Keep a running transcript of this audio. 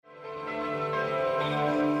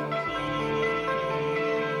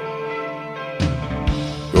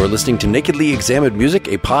You're listening to Nakedly Examined Music,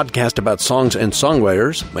 a podcast about songs and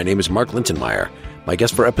songwriters. My name is Mark Lintonmeyer. My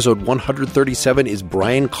guest for episode 137 is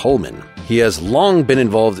Brian Coleman. He has long been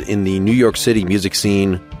involved in the New York City music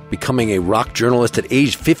scene, becoming a rock journalist at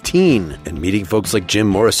age 15 and meeting folks like Jim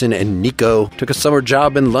Morrison and Nico. Took a summer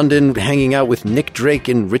job in London hanging out with Nick Drake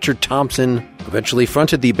and Richard Thompson. Eventually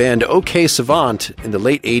fronted the band OK Savant in the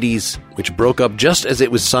late 80s, which broke up just as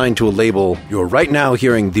it was signed to a label. You're right now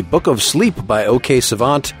hearing The Book of Sleep by OK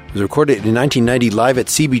Savant. It was recorded in 1990 live at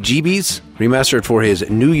CBGB's, remastered for his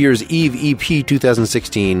New Year's Eve EP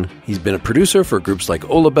 2016. He's been a producer for groups like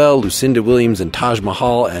Ola Bell, Lucinda Williams, and Taj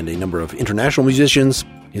Mahal, and a number of international musicians.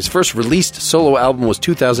 His first released solo album was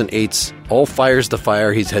 2008's All Fire's the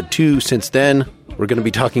Fire. He's had two since then. We're going to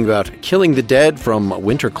be talking about Killing the Dead from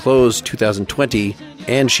Winter Clothes 2020,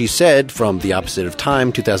 and She Said from The Opposite of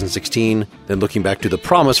Time 2016, then looking back to The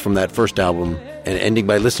Promise from that first album, and ending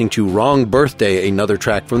by listening to Wrong Birthday, another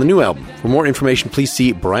track from the new album. For more information, please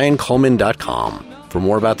see briancoleman.com. For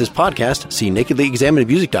more about this podcast, see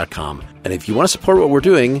nakedlyexaminedmusic.com. And if you want to support what we're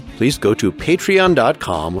doing, please go to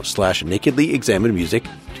patreon.com/nakedlyexaminedmusic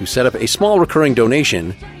to set up a small recurring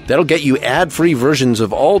donation. That'll get you ad-free versions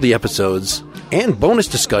of all the episodes and bonus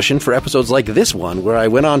discussion for episodes like this one, where I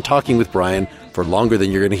went on talking with Brian for longer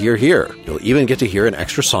than you're going to hear here. You'll even get to hear an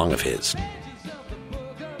extra song of his.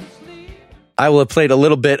 I will have played a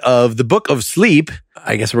little bit of The Book of Sleep,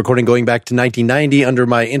 I guess a recording going back to 1990 under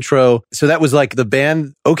my intro. So that was like the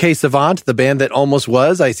band OK Savant, the band that almost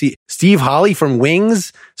was. I see Steve Holley from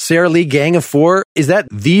Wings, Sarah Lee Gang of Four. Is that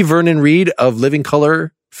the Vernon Reid of Living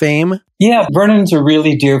Colour fame? Yeah, Vernon's a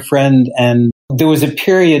really dear friend. And there was a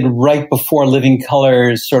period right before Living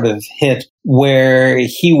Colour sort of hit where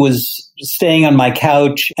he was staying on my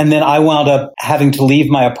couch. And then I wound up having to leave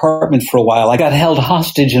my apartment for a while. I got held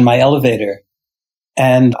hostage in my elevator.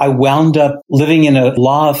 And I wound up living in a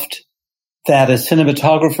loft that a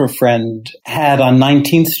cinematographer friend had on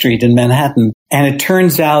 19th Street in Manhattan. And it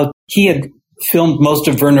turns out he had filmed most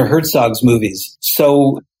of Werner Herzog's movies.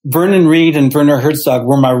 So Vernon Reid and Werner Herzog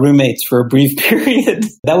were my roommates for a brief period.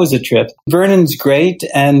 That was a trip. Vernon's great.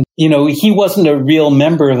 And, you know, he wasn't a real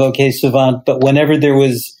member of OK Savant, but whenever there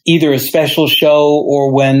was either a special show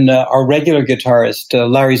or when our regular guitarist,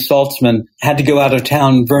 Larry Saltzman, had to go out of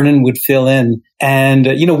town, Vernon would fill in. And,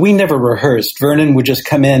 you know, we never rehearsed. Vernon would just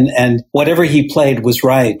come in and whatever he played was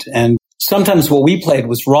right. And sometimes what we played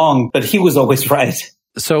was wrong, but he was always right.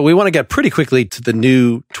 So we want to get pretty quickly to the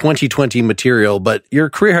new 2020 material, but your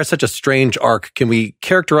career has such a strange arc. Can we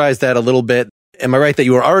characterize that a little bit? Am I right that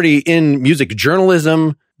you were already in music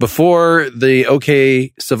journalism before the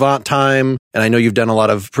OK Savant time? And I know you've done a lot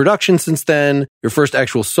of production since then. Your first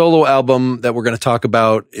actual solo album that we're going to talk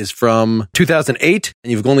about is from 2008,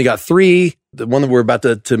 and you've only got three. The one that we're about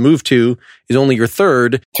to move to is only your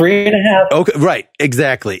third. 3.5. Okay, right,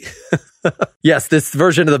 exactly. Yes, this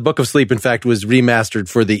version of The Book of Sleep, in fact, was remastered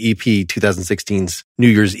for the EP 2016's New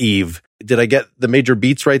Year's Eve. Did I get the major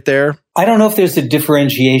beats right there? I don't know if there's a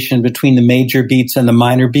differentiation between the major beats and the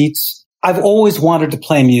minor beats. I've always wanted to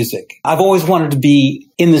play music. I've always wanted to be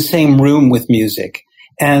in the same room with music.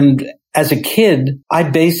 And as a kid, I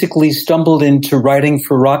basically stumbled into writing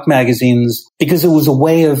for rock magazines because it was a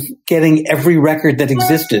way of getting every record that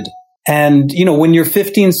existed. And, you know, when you're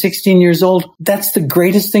 15, 16 years old, that's the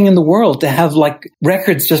greatest thing in the world to have like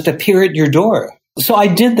records just appear at your door. So I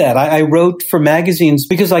did that. I wrote for magazines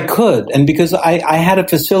because I could and because I had a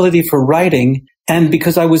facility for writing and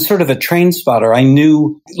because I was sort of a train spotter. I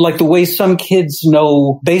knew like the way some kids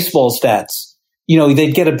know baseball stats. You know,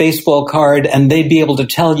 they'd get a baseball card and they'd be able to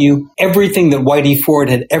tell you everything that Whitey Ford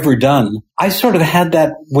had ever done. I sort of had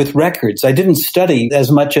that with records. I didn't study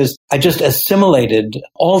as much as I just assimilated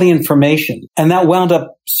all the information. And that wound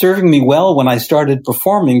up serving me well when I started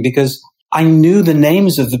performing because I knew the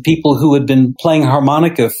names of the people who had been playing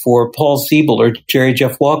harmonica for Paul Siebel or Jerry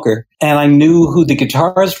Jeff Walker. And I knew who the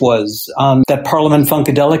guitarist was on that Parliament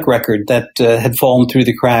Funkadelic record that had fallen through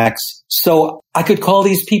the cracks. So I could call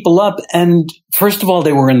these people up. And first of all,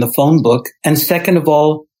 they were in the phone book. And second of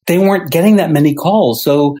all, they weren't getting that many calls.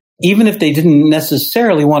 So even if they didn't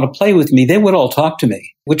necessarily want to play with me, they would all talk to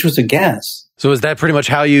me, which was a gas. So is that pretty much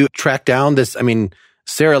how you tracked down this? I mean,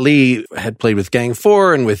 Sarah Lee had played with Gang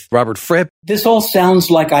 4 and with Robert Fripp. This all sounds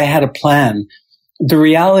like I had a plan. The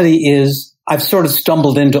reality is I've sort of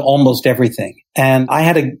stumbled into almost everything. And I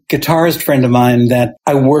had a guitarist friend of mine that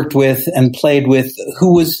I worked with and played with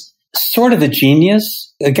who was sort of a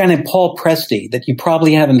genius, a guy named Paul Presti that you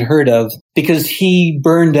probably haven't heard of because he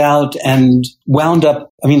burned out and wound up,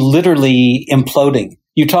 literally imploding.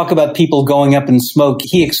 You talk about people going up in smoke.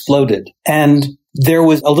 He exploded. And there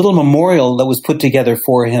was a little memorial that was put together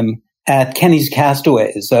for him at Kenny's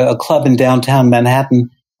Castaways, a club in downtown Manhattan,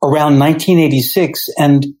 around 1986.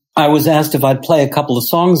 And I was asked if I'd play a couple of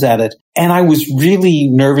songs at it. And I was really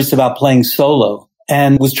nervous about playing solo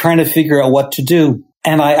and was trying to figure out what to do.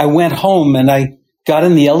 And I went home and I got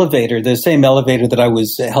in the elevator, the same elevator that I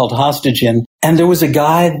was held hostage in. And there was a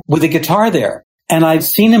guy with a guitar there. And I'd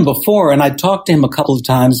seen him before and I'd talked to him a couple of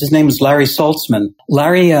times. His name was Larry Saltzman.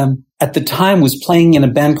 Larry, at the time, was playing in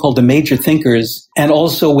a band called the Major Thinkers and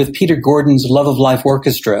also with Peter Gordon's Love of Life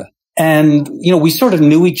Orchestra. And, we sort of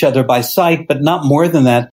knew each other by sight, but not more than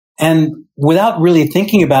that. And without really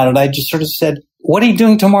thinking about it, I just sort of said, what are you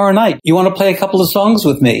doing tomorrow night? You want to play a couple of songs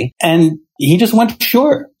with me? And he just went,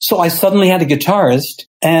 sure. So I suddenly had a guitarist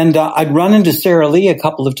and I'd run into Sarah Lee a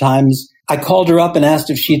couple of times. I called her up and asked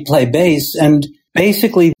if she'd play bass. And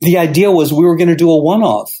basically, the idea was we were going to do a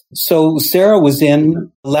one-off. So Sarah was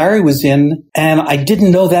in, Larry was in, and I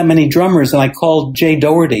didn't know that many drummers. And I called Jay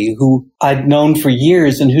Doherty, who I'd known for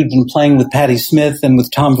years and who'd been playing with Patti Smith and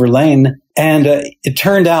with Tom Verlaine. And it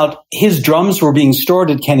turned out his drums were being stored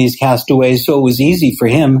at Kenny's Castaways, so it was easy for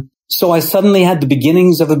him. So I suddenly had the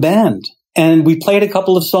beginnings of a band. And we played a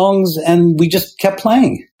couple of songs and we just kept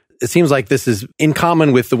playing. It seems like this is in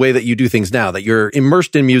common with the way that you do things now, that you're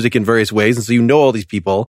immersed in music in various ways. And so you know all these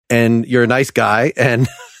people and you're a nice guy and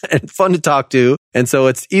fun to talk to. And so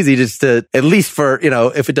it's easy just to, at least for,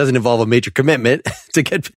 if it doesn't involve a major commitment, to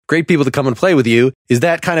get great people to come and play with you. Is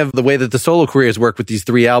that kind of the way that the solo careers work with these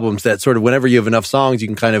 3 albums, that sort of whenever you have enough songs, you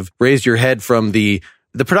can kind of raise your head from the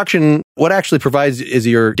production? What actually provides is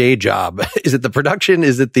your day job? Is it the production?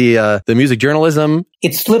 Is it the music journalism?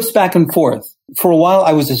 It slips back and forth. For a while,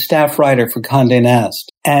 I was a staff writer for Condé Nast.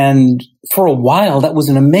 And for a while, that was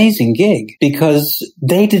an amazing gig because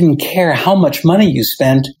they didn't care how much money you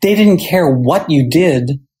spent. They didn't care what you did.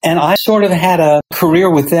 And I sort of had a career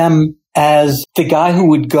with them as the guy who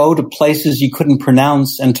would go to places you couldn't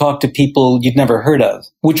pronounce and talk to people you'd never heard of,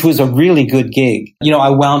 which was a really good gig.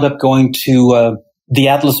 I wound up going to the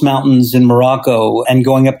Atlas Mountains in Morocco and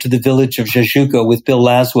going up to the village of Jajouka with Bill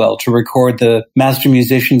Laswell to record the master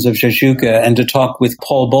musicians of Jajouka and to talk with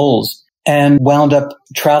Paul Bowles, and wound up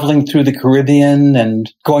traveling through the Caribbean and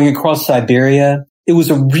going across Siberia. It was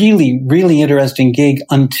a really, really interesting gig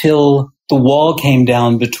until the wall came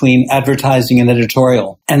down between advertising and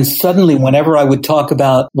editorial. And suddenly, whenever I would talk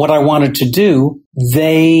about what I wanted to do,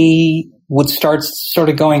 they would start sort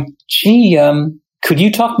of going, gee, could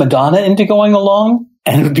you talk Madonna into going along?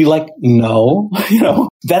 And it would be like, no,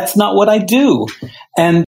 that's not what I do.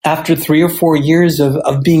 And after 3 or 4 years of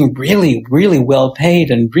being really, really well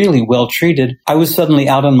paid and really well treated, I was suddenly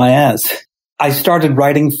out on my ass. I started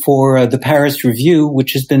writing for the Paris Review,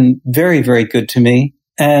 which has been very, very good to me,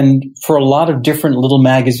 and for a lot of different little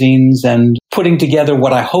magazines, and putting together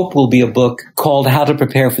what I hope will be a book called How to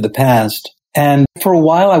Prepare for the Past. And for a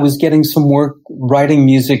while, I was getting some work writing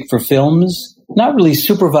music for films. Not really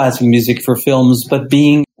supervising music for films, but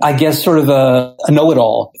being, I guess, sort of a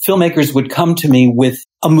know-it-all. Filmmakers would come to me with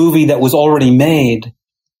a movie that was already made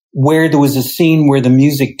where there was a scene where the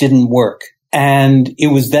music didn't work. And it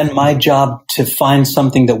was then my job to find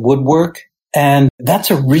something that would work. And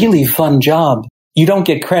that's a really fun job. You don't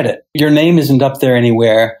get credit. Your name isn't up there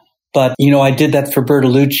anywhere. But, I did that for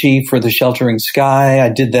Bertolucci, for The Sheltering Sky. I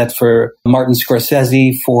did that for Martin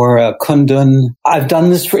Scorsese, for Kundun. I've done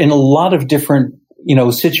this in a lot of different,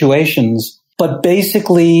 situations. But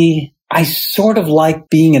basically, I sort of like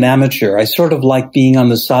being an amateur. I sort of like being on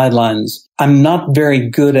the sidelines. I'm not very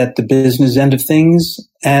good at the business end of things.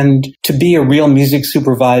 And to be a real music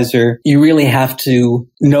supervisor, you really have to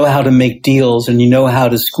know how to make deals and you know how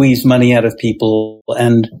to squeeze money out of people.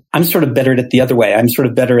 And I'm sort of better at it the other way. I'm sort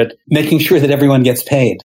of better at making sure that everyone gets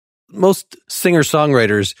paid. Most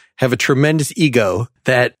singer-songwriters have a tremendous ego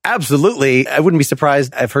that absolutely, I wouldn't be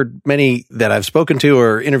surprised. I've heard many that I've spoken to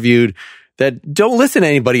or interviewed that don't listen to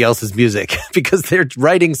anybody else's music because they're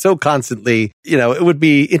writing so constantly, it would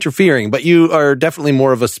be interfering. But you are definitely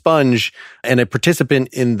more of a sponge and a participant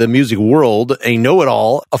in the music world, a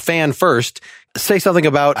know-it-all, a fan first. Say something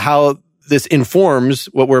about how this informs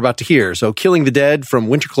what we're about to hear. So Killing the Dead from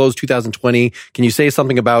Winter Clothes 2020. Can you say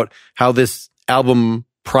something about how this album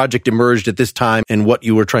project emerged at this time and what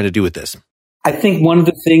you were trying to do with this? I think one of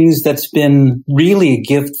the things that's been really a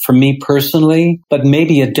gift for me personally, but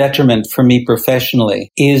maybe a detriment for me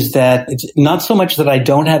professionally, is that it's not so much that I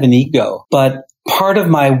don't have an ego, but part of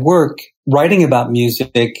my work writing about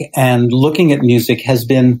music and looking at music has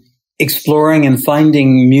been exploring and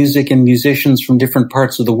finding music and musicians from different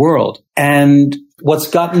parts of the world. And what's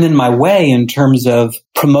gotten in my way in terms of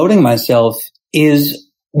promoting myself is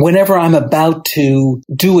whenever I'm about to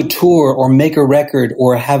do a tour or make a record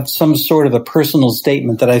or have some sort of a personal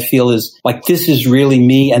statement that I feel is like, this is really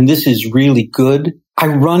me and this is really good, I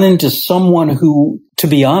run into someone who, to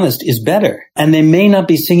be honest, is better. And they may not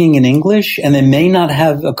be singing in English and they may not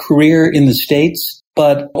have a career in the States.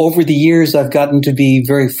 But over the years, I've gotten to be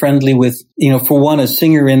very friendly with, for one, a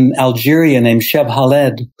singer in Algeria named Cheb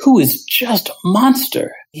Khaled, who is just a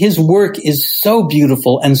monster. His work is so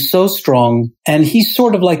beautiful and so strong. And he's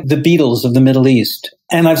sort of like the Beatles of the Middle East.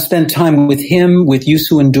 And I've spent time with him, with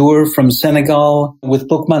Youssou N'Dour from Senegal, with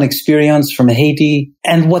Boukman Experience from Haiti.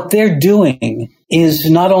 And what they're doing is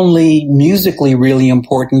not only musically really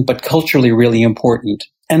important, but culturally really important.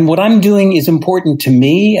 And what I'm doing is important to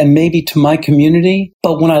me and maybe to my community.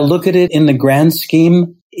 But when I look at it in the grand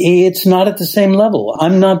scheme, it's not at the same level.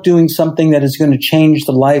 I'm not doing something that is going to change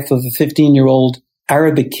the life of a 15-year-old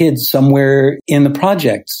Arabic kid somewhere in the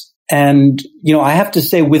projects. And, I have to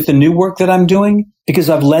say with the new work that I'm doing, because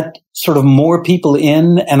I've let sort of more people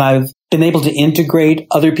in and I've been able to integrate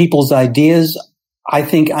other people's ideas, I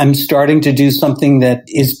think I'm starting to do something that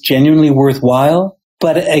is genuinely worthwhile.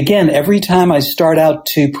 But again, every time I start out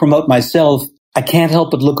to promote myself, I can't help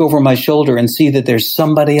but look over my shoulder and see that there's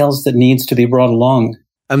somebody else that needs to be brought along.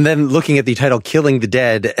 I'm then looking at the title Killing the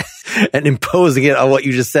Dead and imposing it on what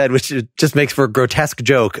you just said, which just makes for a grotesque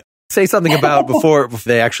joke. Say something about before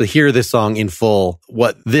they actually hear this song in full,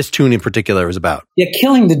 what this tune in particular is about. Yeah,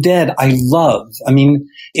 Killing the Dead, I love. I mean,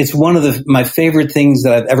 it's one of my favorite things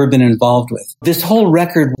that I've ever been involved with. This whole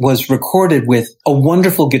record was recorded with a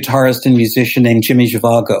wonderful guitarist and musician named Jimmy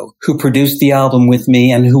Zhivago, who produced the album with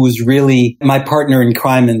me and who was really my partner in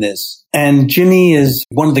crime in this. And Jimmy is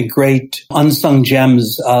one of the great unsung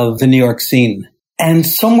gems of the New York scene. And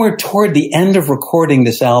somewhere toward the end of recording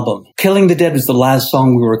this album, Killing the Dead was the last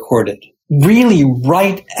song we recorded. Really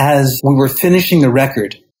right as we were finishing the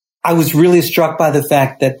record, I was really struck by the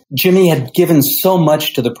fact that Jimmy had given so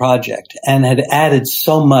much to the project and had added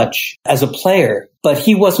so much as a player, but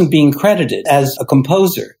he wasn't being credited as a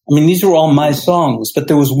composer. I mean, these were all my songs, but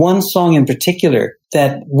there was one song in particular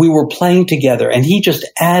that we were playing together and he just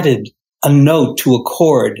added a note to a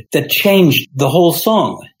chord that changed the whole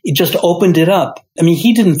song. It just opened it up. I mean,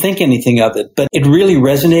 he didn't think anything of it, but it really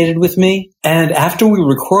resonated with me. And after we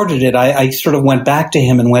recorded it, I sort of went back to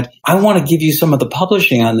him and went, I want to give you some of the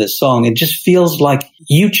publishing on this song. It just feels like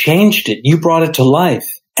you changed it. You brought it to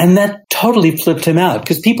life. And that totally flipped him out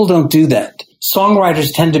because people don't do that.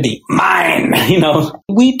 Songwriters tend to be mine,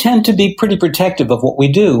 We tend to be pretty protective of what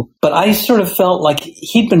we do. But I sort of felt like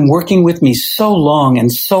he'd been working with me so long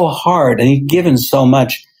and so hard and he'd given so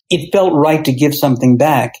much. It felt right to give something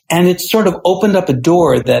back. And it sort of opened up a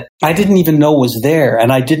door that I didn't even know was there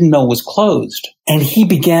and I didn't know was closed. And he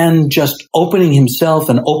began just opening himself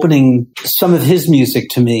and opening some of his music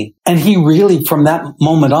to me. And he really, from that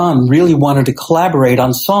moment on, really wanted to collaborate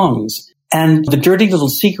on songs. And the dirty little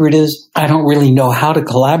secret is I don't really know how to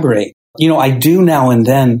collaborate. I do now and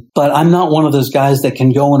then, but I'm not one of those guys that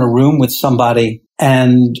can go in a room with somebody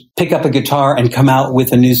and pick up a guitar and come out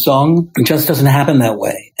with a new song. It just doesn't happen that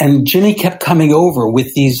way. And Jimmy kept coming over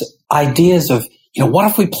with these ideas of, what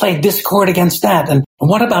if we played this chord against that? And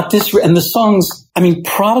what about this? And the songs,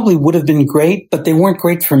 probably would have been great, but they weren't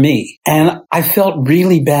great for me. And I felt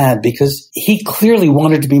really bad because he clearly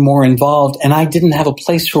wanted to be more involved and I didn't have a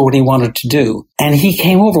place for what he wanted to do. And he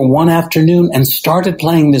came over one afternoon and started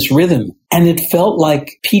playing this rhythm. And it felt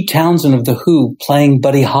like Pete Townsend of The Who playing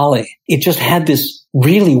Buddy Holly. It just had this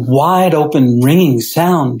really wide open ringing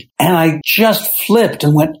sound. And I just flipped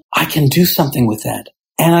and went, I can do something with that.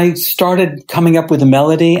 And I started coming up with a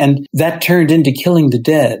melody, and that turned into Killing the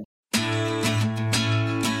Dead.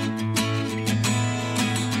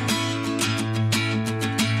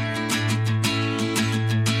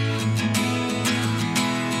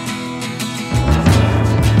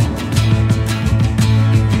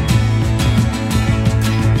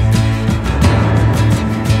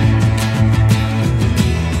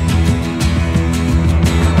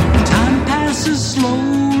 Time passes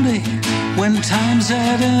slowly when time's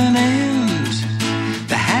at an end.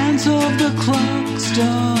 The hands of the clock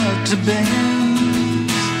start to bend.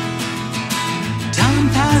 Time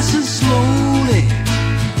passes slowly,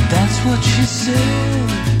 that's what she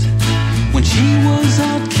said when she was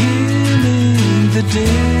out killing the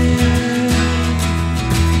dead.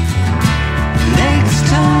 Next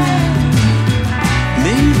time,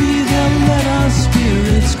 maybe they'll let our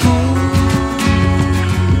spirits go.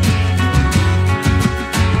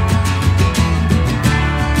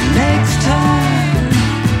 Next time,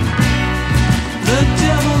 the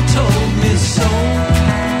devil told me so.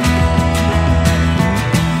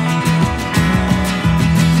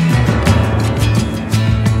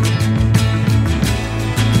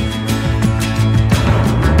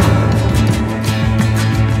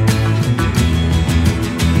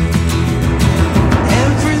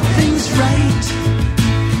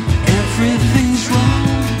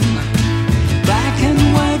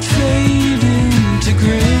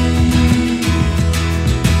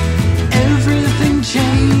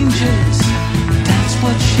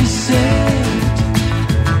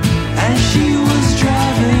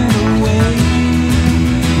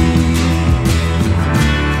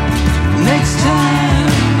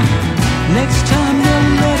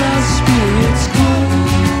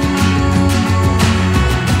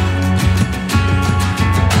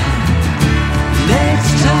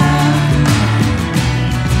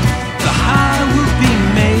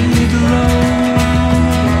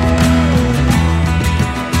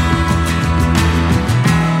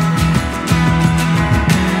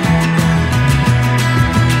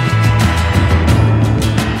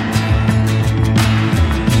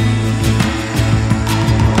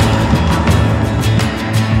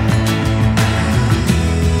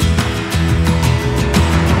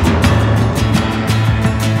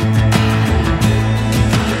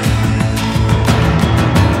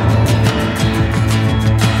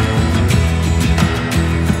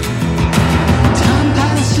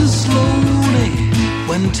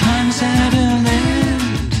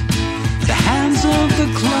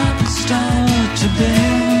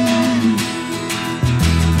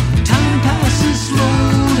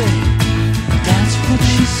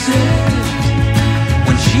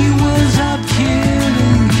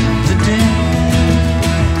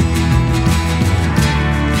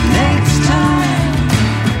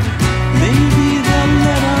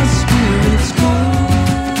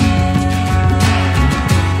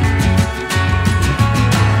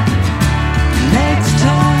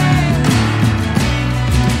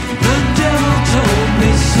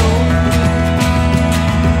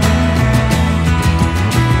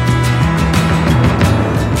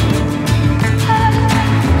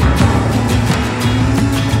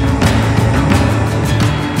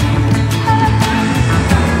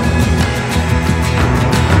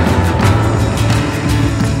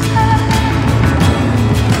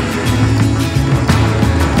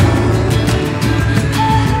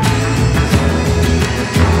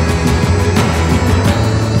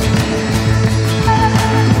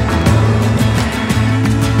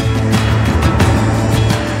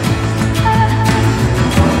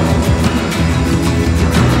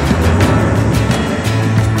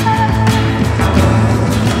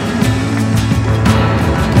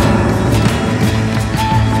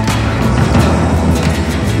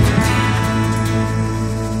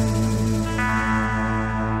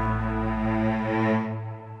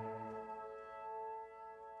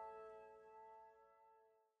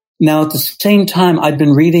 Now, at the same time, I'd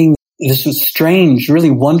been reading this strange,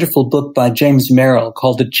 really wonderful book by James Merrill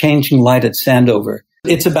called The Changing Light at Sandover.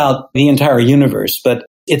 It's about the entire universe, but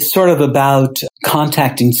it's sort of about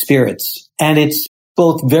contacting spirits. And it's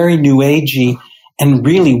both very new agey and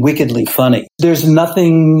really wickedly funny. There's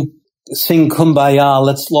nothing sing kumbaya,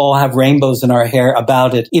 let's all have rainbows in our hair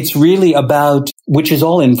about it. It's really about, which is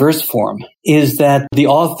all in verse form, is that the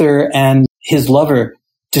author and his lover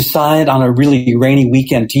decide on a really rainy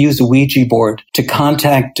weekend to use a Ouija board to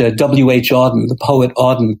contact W.H. Auden, the poet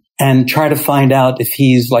Auden, and try to find out if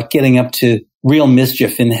he's like getting up to real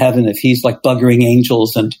mischief in heaven, if he's like buggering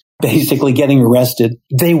angels and basically getting arrested.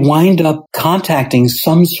 They wind up contacting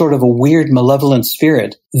some sort of a weird malevolent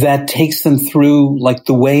spirit that takes them through like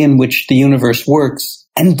the way in which the universe works.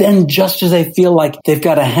 And then just as they feel like they've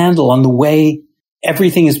got a handle on the way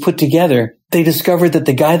everything is put together, they discover that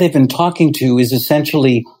the guy they've been talking to is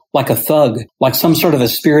essentially like a thug, like some sort of a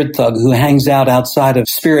spirit thug who hangs out outside of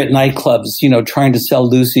spirit nightclubs, trying to sell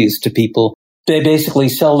Lucy's to people. They basically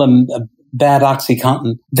sell them bad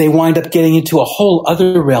OxyContin. They wind up getting into a whole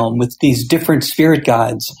other realm with these different spirit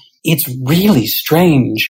guides. It's really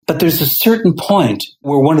strange. But there's a certain point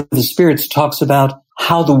where one of the spirits talks about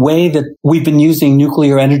how the way that we've been using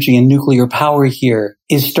nuclear energy and nuclear power here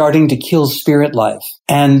is starting to kill spirit life,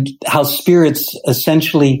 and how spirits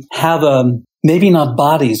essentially have maybe not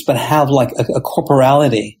bodies, but have like a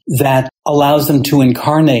corporality that allows them to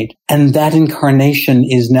incarnate. And that incarnation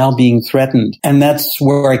is now being threatened. And that's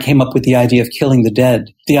where I came up with the idea of killing the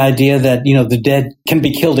dead. The idea that, the dead can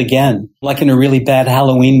be killed again, like in a really bad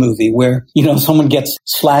Halloween movie where, someone gets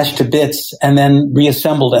slashed to bits and then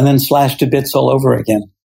reassembled and then slashed to bits all over again.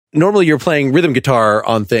 Normally you're playing rhythm guitar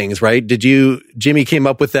on things, right? Jimmy came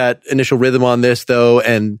up with that initial rhythm on this though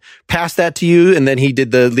and passed that to you, and then he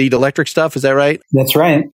did the lead electric stuff. Is that right? That's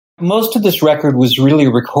right. Most of this record was really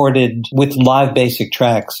recorded with live basic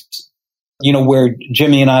tracks, where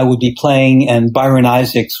Jimmy and I would be playing and Byron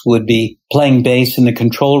Isaacs would be playing bass in the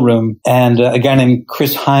control room, and a guy named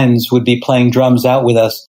Chris Hines would be playing drums out with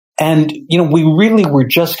us. And, we really were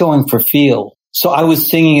just going for feel. So I was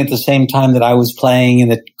singing at the same time that I was playing,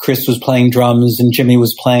 and that Chris was playing drums and Jimmy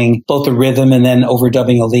was playing both the rhythm and then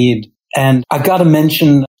overdubbing a lead. And I got to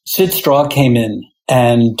mention Sid Straw came in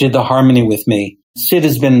and did the harmony with me. Sid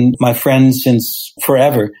has been my friend since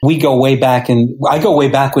forever. We go way back, and I go way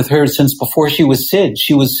back with her since before she was Sid.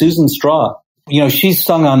 She was Susan Straw. She's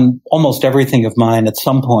sung on almost everything of mine at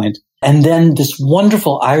some point. And then this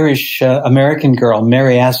wonderful Irish American girl,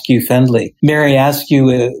 Mary Askew Fendley. Mary Askew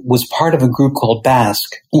was part of a group called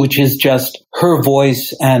Basque, which is just her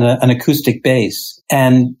voice and an acoustic bass.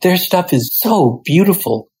 And their stuff is so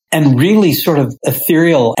beautiful and really sort of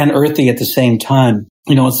ethereal and earthy at the same time.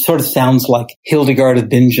 It sort of sounds like Hildegard of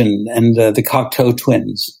Bingen and the Cocteau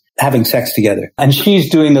Twins having sex together. And she's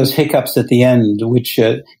doing those hiccups at the end, which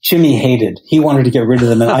Jimmy hated. He wanted to get rid of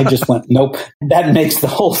them, and I just went, nope, that makes the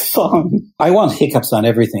whole song. I want hiccups on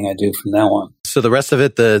everything I do from now on. So the rest of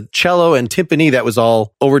it, the cello and timpani, that was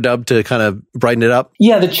all overdubbed to kind of brighten it up?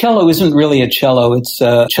 Yeah, the cello isn't really a cello. It's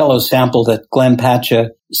a cello sample that Glenn Patcha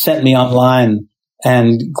sent me online.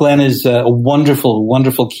 And Glenn is a wonderful,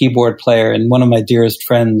 wonderful keyboard player and one of my dearest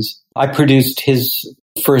friends. I produced his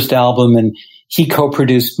first album, and he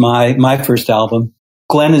co-produced my first album.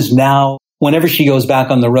 Glenn is now, whenever she goes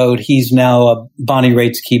back on the road, he's now a Bonnie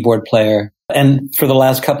Raitt's keyboard player. And for the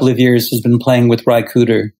last couple of years has been playing with Ry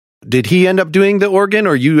Cooder. Did he end up doing the organ,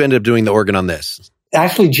 or you ended up doing the organ on this?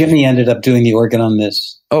 Actually, Jimmy ended up doing the organ on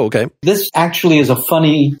this. Oh, okay. This actually is a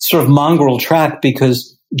funny sort of mongrel track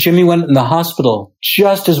because Jimmy went in the hospital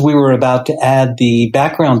just as we were about to add the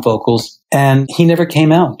background vocals, and he never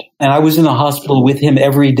came out. And I was in the hospital with him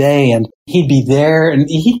every day, and he'd be there, and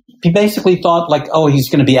he basically thought like, oh, he's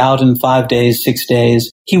going to be out in 5 days, 6 days.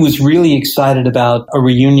 He was really excited about a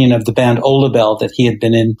reunion of the band Olabelle that he had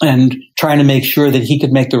been in and trying to make sure that he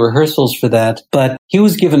could make the rehearsals for that. But he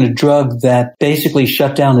was given a drug that basically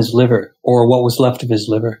shut down his liver, or what was left of his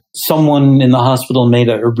liver. Someone in the hospital made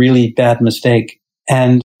a really bad mistake,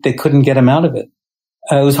 and they couldn't get him out of it.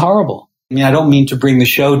 It was horrible. I mean, I don't mean to bring the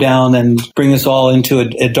show down and bring us all into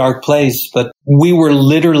a dark place, but we were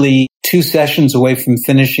literally 2 sessions away from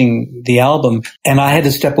finishing the album, and I had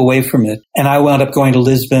to step away from it. And I wound up going to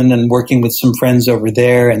Lisbon and working with some friends over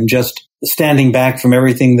there and just standing back from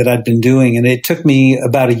everything that I'd been doing. And it took me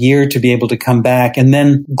about a year to be able to come back. And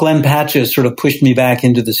then Glenn Patcha sort of pushed me back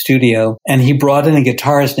into the studio, and he brought in a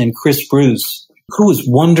guitarist named Chris Bruce, who was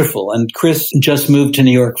wonderful. And Chris just moved to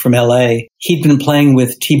New York from LA. He'd been playing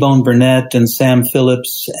with T-Bone Burnett and Sam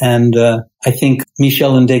Phillips and I think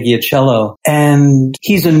Michel Ndegeocello. And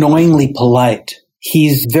he's annoyingly polite.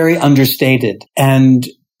 he's very understated. And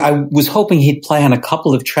I was hoping he'd play on a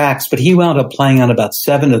couple of tracks, but he wound up playing on about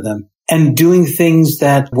 7 of them and doing things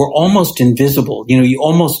that were almost invisible. You know, you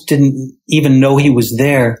almost didn't even know he was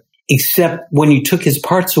there, except when you took his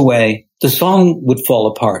parts away, the song would fall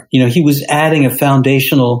apart. You know, he was adding a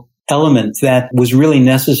foundational element that was really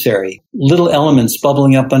necessary. Little elements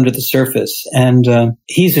bubbling up under the surface. And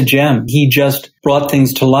he's a gem. He just brought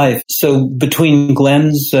things to life. So between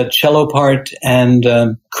Glenn's cello part and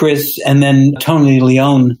Chris and then Tony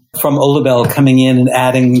Leone from Olabelle coming in and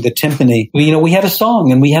adding the timpani, you know, we had a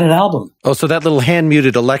song and we had an album. Oh, so that little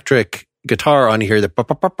hand-muted electric guitar on here,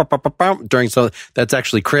 that during so that's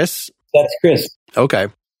actually Chris? That's Chris. Okay.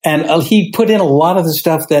 And he put in a lot of the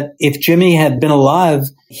stuff that if Jimmy had been alive,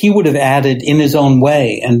 he would have added in his own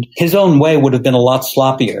way. And his own way would have been a lot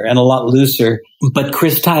sloppier and a lot looser. But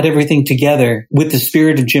Chris tied everything together with the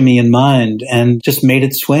spirit of Jimmy in mind and just made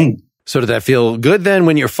it swing. So did that feel good then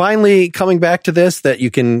when you're finally coming back to this, that you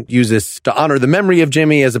can use this to honor the memory of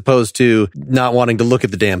Jimmy as opposed to not wanting to look at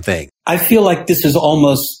the damn thing? I feel like this is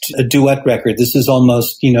almost a duet record. This is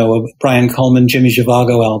almost, you know, a Brian Coleman, Jimmy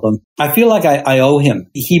Zhivago album. I feel like I owe him.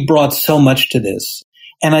 He brought so much to this.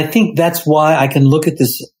 And I think that's why I can look at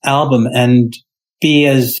this album and be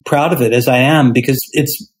as proud of it as I am, because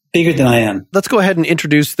it's bigger than I am. Let's go ahead and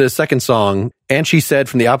introduce the second song, And She Said,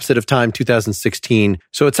 from The Opposite of Time, 2016.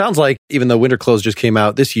 So it sounds like, even though Winter Clothes just came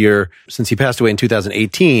out this year, since he passed away in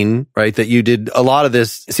 2018, right, that you did a lot of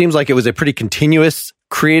this. It seems like it was a pretty continuous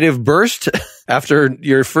creative burst after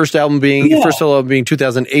your first album being, your first solo album being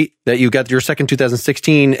 2008, that you got your second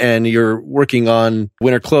 2016 and you're working on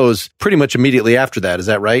Winter Clothes pretty much immediately after that. Is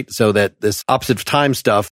that right? So that this Opposite of Time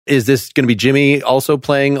stuff, is this going to be Jimmy also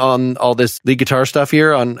playing on all this lead guitar stuff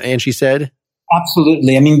here on And She Said?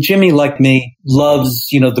 Absolutely. I mean, Jimmy, like me,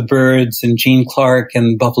 loves, you know, the Byrds and Gene Clark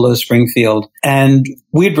and Buffalo Springfield. And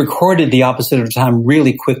we'd recorded The Opposite of Time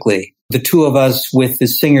really quickly. The two of us with the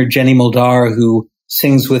singer Jenny Muldar, who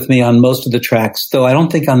sings with me on most of the tracks, though I don't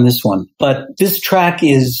think on this one. But this track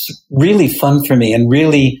is really fun for me and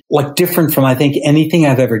really like different from, I think, anything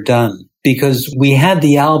I've ever done. Because we had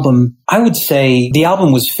the album, I would say the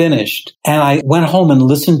album was finished and I went home and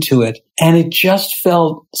listened to it and it just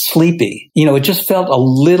felt sleepy. You know, it just felt a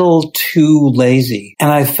little too lazy. And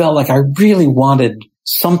I felt like I really wanted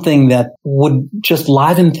something that would just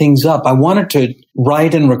liven things up. I wanted to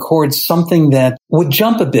write and record something that would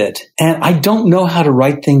jump a bit. And I don't know how to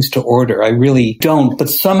write things to order. I really don't. But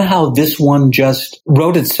somehow this one just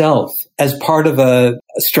wrote itself as part of a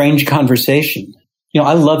strange conversation. You know,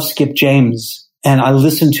 I love Skip James and I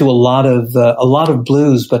listen to a lot of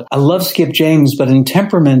blues, but I love Skip James, but in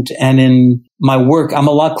temperament and in my work, I'm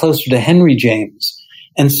a lot closer to Henry James.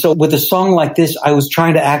 And so with a song like this, I was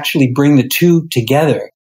trying to actually bring the two together.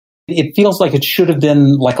 It feels like it should have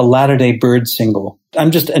been like a Latter-day Bird single.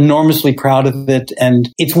 I'm just enormously proud of it. And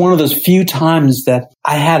it's one of those few times that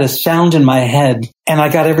I had a sound in my head and I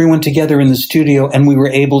got everyone together in the studio and we were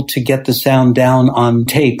able to get the sound down on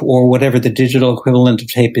tape or whatever the digital equivalent of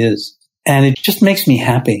tape is. And it just makes me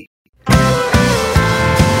happy.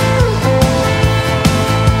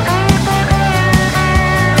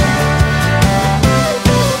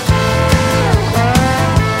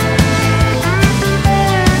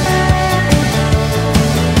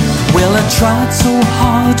 Well, I tried so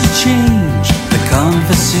hard to change the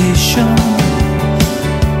conversation,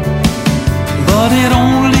 but it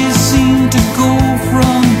only seemed to go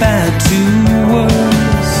from bad to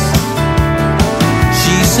worse.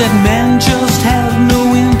 She said men just have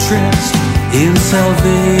no interest in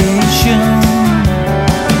salvation.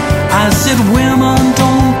 I said women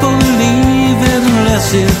don't believe it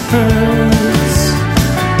unless it hurts.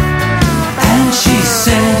 And she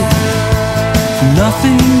said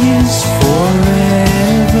nothing is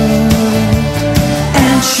forever.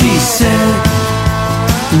 And she said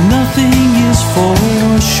nothing is for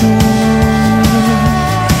sure.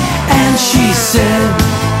 And she said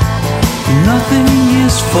nothing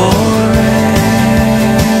is forevermore.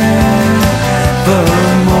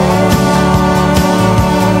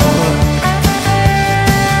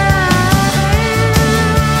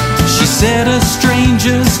 She said a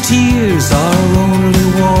stranger's tears are only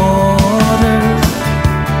water.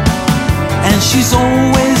 And she's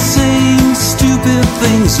always saying stupid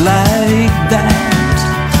things like that.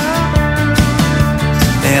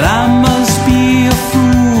 And I must be a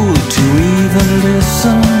fool to even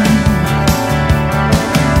listen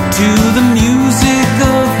to the music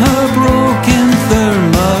of her broken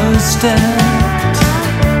thermostat.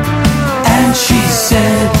 And she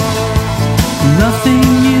said nothing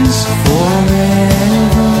is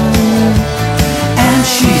forever. And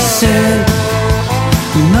she said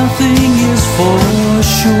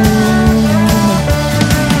sure.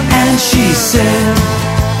 And she said,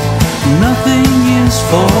 nothing is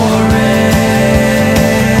forevermore.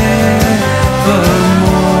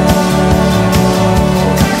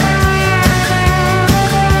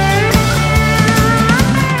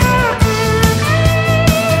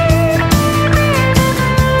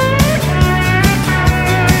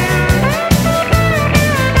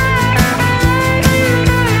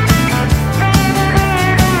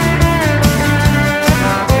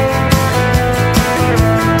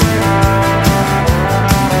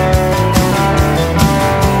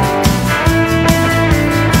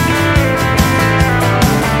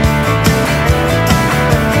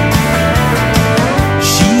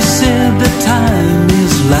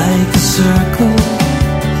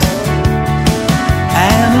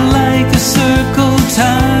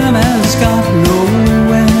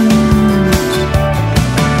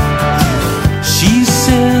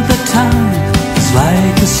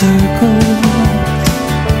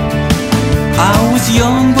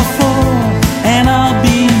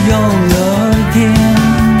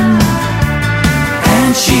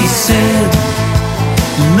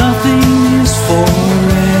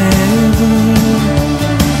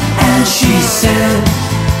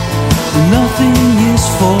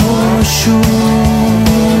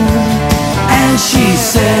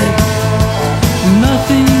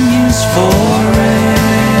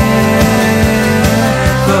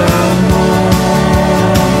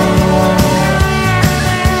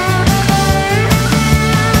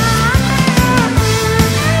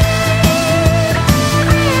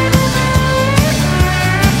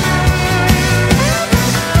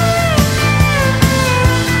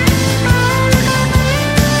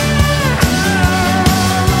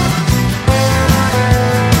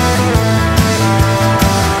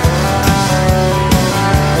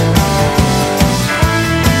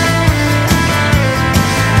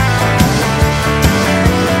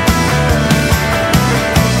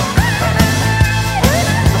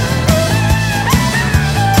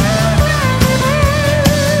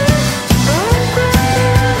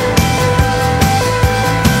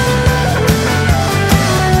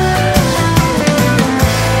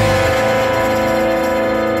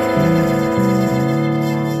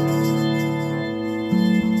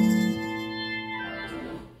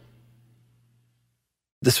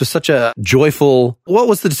 This was such a joyful... What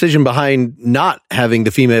was the decision behind not having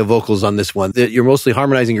the female vocals on this one? That you're mostly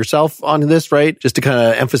harmonizing yourself on this, right? Just to kind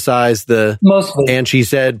of emphasize the... Mostly. And she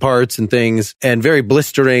said parts and things, and very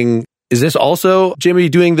blistering. Is this also Jimmy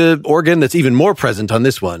doing the organ that's even more present on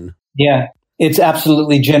this one? Yeah, it's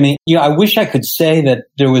absolutely Jimmy. I wish I could say that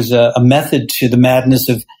there was a method to the madness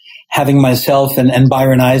of having myself and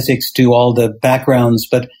Byron Isaacs do all the backgrounds.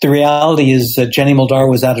 But the reality is that Jenny Muldaur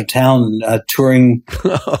was out of town touring.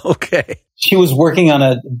 Okay. She was working on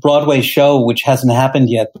a Broadway show, which hasn't happened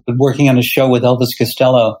yet, but working on a show with Elvis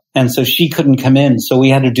Costello. And so she couldn't come in. So we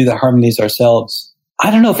had to do the harmonies ourselves. I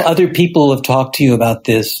don't know if other people have talked to you about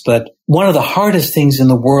this, but one of the hardest things in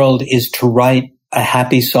the world is to write a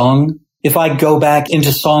happy song. If I go back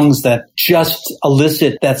into songs that just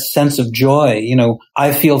elicit that sense of joy,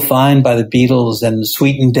 I Feel Fine by the Beatles and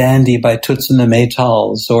Sweet and Dandy by Toots and the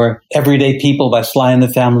Maytals or Everyday People by Sly and the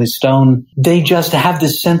Family Stone, they just have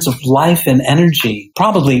this sense of life and energy.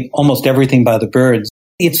 Probably almost everything by the Byrds.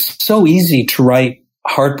 It's so easy to write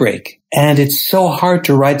heartbreak, and it's so hard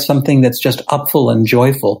to write something that's just upful and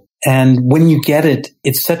joyful. And when you get it,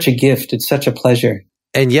 it's such a gift. It's such a pleasure.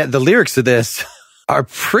 And yet the lyrics to this are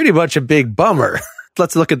pretty much a big bummer.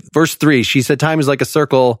 Let's look at verse 3. She said, time is like a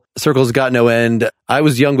circle. Circle's got no end. I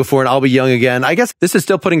was young before and I'll be young again. I guess this is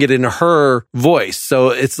still putting it in her voice. So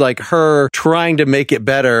it's like her trying to make it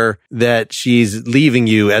better that she's leaving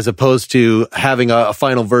you as opposed to having a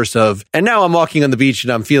final verse of, and now I'm walking on the beach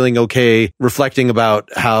and I'm feeling okay, reflecting about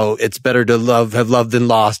how it's better to have loved than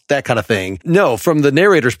lost, that kind of thing. No, from the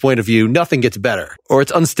narrator's point of view, nothing gets better, or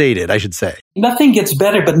it's unstated, I should say. Nothing gets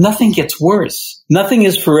better, but nothing gets worse. Nothing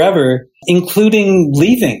is forever, including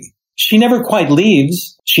leaving. She never quite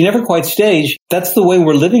leaves. She never quite stays. That's the way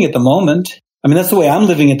we're living at the moment. I mean, that's the way I'm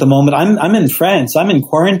living at the moment. I'm in France. I'm in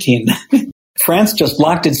quarantine. France just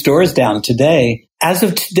locked its doors down today. As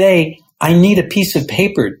of today, I need a piece of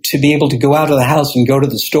paper to be able to go out of the house and go to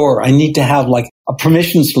the store. I need to have like a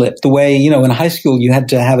permission slip. The way, in high school, you had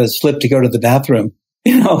to have a slip to go to the bathroom.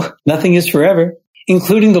 Nothing is forever,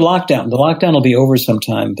 including the lockdown. The lockdown will be over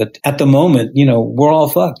sometime. But at the moment, we're all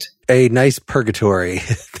fucked. A nice purgatory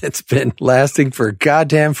that's been lasting for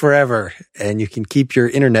goddamn forever. And you can keep your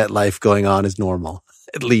internet life going on as normal,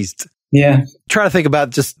 at least. Yeah. Try to think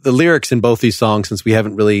about just the lyrics in both these songs since we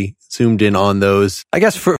haven't really zoomed in on those. I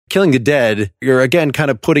guess for Killing the Dead, you're again kind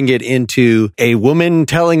of putting it into a woman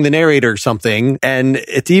telling the narrator something, and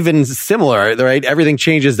it's even similar, right? Everything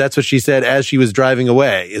changes. That's what she said as she was driving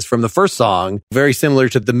away is from the first song, very similar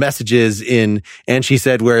to the messages in And She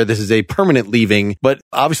Said, where this is a permanent leaving, but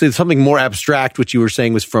obviously something more abstract, which you were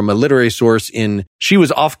saying was from a literary source in She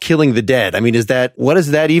Was Off Killing the Dead. I mean, what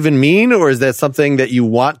does that even mean? Or is that something that you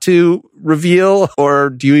want to reveal, or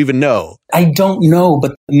do you even know? I don't know,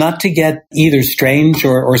 but not to get either strange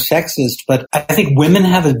or sexist, but I think women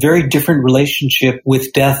have a very different relationship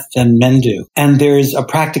with death than men do. And there's a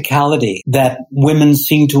practicality that women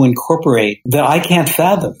seem to incorporate that I can't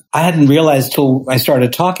fathom. I hadn't realized till I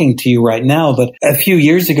started talking to you right now, but a few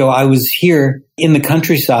years ago, I was here in the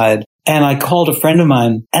countryside and I called a friend of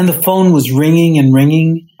mine and the phone was ringing and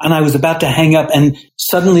ringing and I was about to hang up and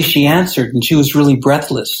suddenly she answered and she was really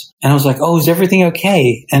breathless. And I was like, oh, is everything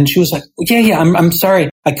okay? And she was like, yeah, I'm sorry.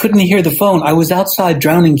 I couldn't hear the phone. I was outside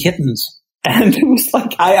drowning kittens. And it was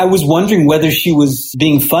like, I was wondering whether she was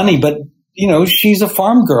being funny, but you know, she's a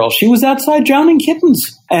farm girl. She was outside drowning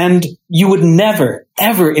kittens. And you would never,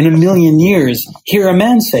 ever in a million years hear a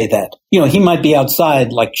man say that. You know, he might be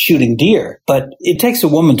outside like shooting deer, but it takes a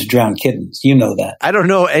woman to drown kittens. You know that. I don't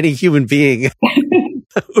know any human being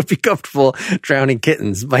would be comfortable drowning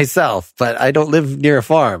kittens myself, but I don't live near a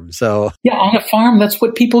farm. So yeah, on a farm, that's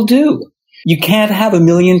what people do. You can't have a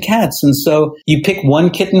million cats. And so you pick one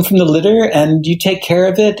kitten from the litter and you take care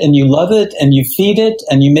of it and you love it and you feed it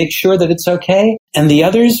and you make sure that it's okay. And the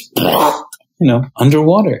others,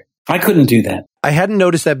 underwater. I couldn't do that. I hadn't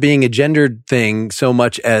noticed that being a gendered thing so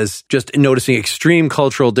much as just noticing extreme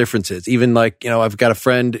cultural differences. Even like, I've got a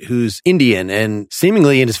friend who's Indian and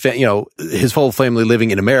seemingly in his whole family living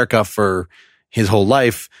in America for his whole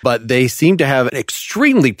life, but they seem to have an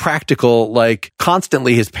extremely practical, like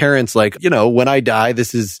constantly his parents, like, when I die,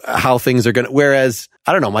 this is how things are going to, whereas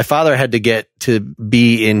I don't know, my father had to get to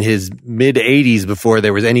be in his mid 80s before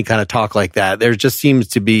there was any kind of talk like that. There just seems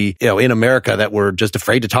to be, in America that we're just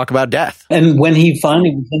afraid to talk about death. And when he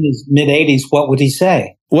finally was in his mid 80s, what would he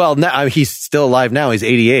say? Well, now he's still alive now. He's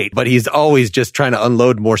 88, but he's always just trying to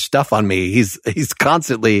unload more stuff on me. He's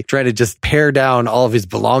constantly trying to just pare down all of his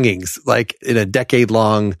belongings, like in a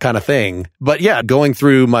decade-long kind of thing. But yeah, going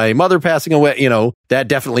through my mother passing away, that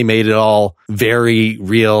definitely made it all very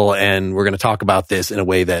real. And we're going to talk about this in a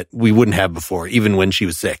way that we wouldn't have before, even when she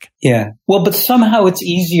was sick. Yeah. Well, but somehow it's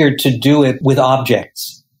easier to do it with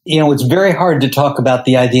objects. It's very hard to talk about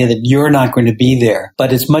the idea that you're not going to be there,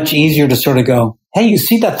 but it's much easier to sort of go, hey, you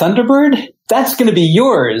see that Thunderbird? That's going to be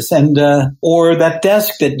yours. And, or that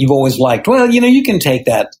desk that you've always liked. Well, you can take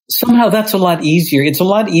that. Somehow that's a lot easier. It's a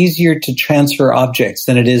lot easier to transfer objects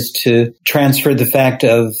than it is to transfer the fact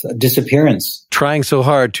of disappearance. Trying so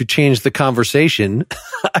hard to change the conversation.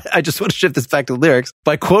 I just want to shift this back to the lyrics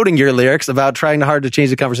by quoting your lyrics about trying hard to change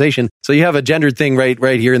the conversation. So you have a gendered thing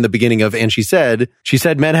right here in the beginning of, and she said,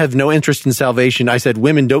 men have no interest in salvation. I said,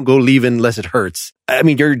 women don't go leaving unless it hurts. I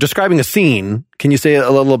mean, you're describing a scene. Can you say a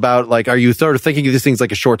little about, like, are you sort of thinking of these things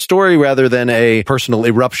like a short story rather than a personal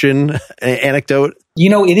eruption anecdote?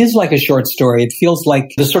 It is like a short story. It feels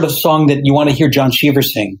like the sort of song that you want to hear John Cheever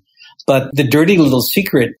sing. But the dirty little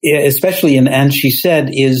secret, especially in And She Said,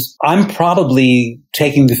 is I'm probably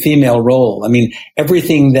taking the female role. I mean,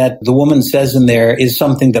 everything that the woman says in there is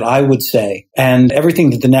something that I would say. And everything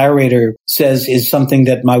that the narrator says is something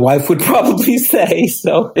that my wife would probably say.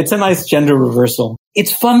 So it's a nice gender reversal.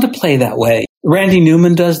 It's fun to play that way. Randy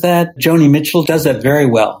Newman does that. Joni Mitchell does that very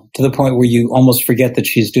well, to the point where you almost forget that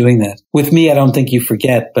she's doing that. With me, I don't think you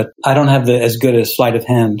forget, but I don't have as good a sleight of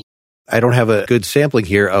hand. I don't have a good sampling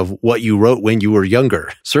here of what you wrote when you were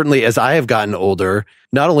younger. Certainly, as I have gotten older,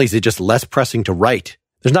 not only is it just less pressing to write,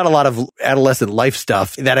 there's not a lot of adolescent life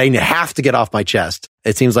stuff that I have to get off my chest.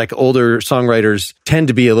 It seems like older songwriters tend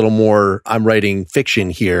to be a little more, I'm writing fiction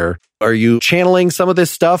here. Are you channeling some of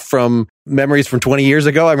this stuff from memories from 20 years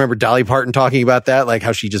ago? I remember Dolly Parton talking about that, like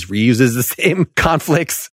how she just reuses the same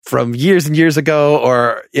conflicts from years and years ago,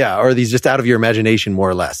 or are these just out of your imagination more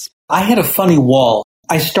or less? I had a funny wall.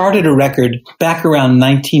 I started a record back around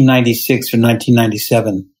 1996 or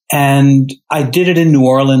 1997, and I did it in New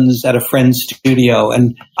Orleans at a friend's studio,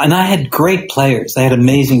 and I had great players. I had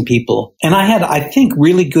amazing people, and I had, I think,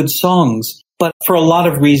 really good songs. But for a lot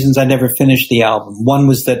of reasons, I never finished the album. One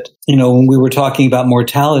was that, when we were talking about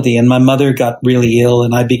mortality and my mother got really ill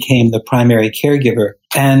and I became the primary caregiver.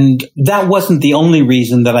 And that wasn't the only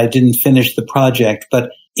reason that I didn't finish the project,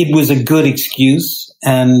 but it was a good excuse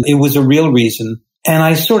and it was a real reason. And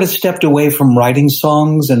I sort of stepped away from writing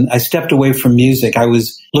songs, and I stepped away from music. I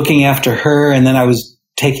was looking after her, and then I was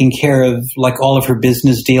taking care of like all of her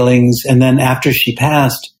business dealings. And then after she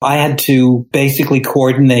passed, I had to basically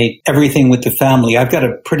coordinate everything with the family. I've got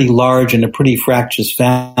a pretty large and a pretty fractious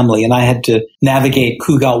family, and I had to navigate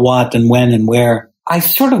who got what and when and where. I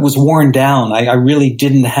sort of was worn down. I really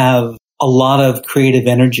didn't have a lot of creative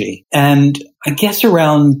energy. And I guess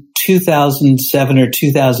around 2007 or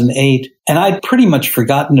 2008, and I'd pretty much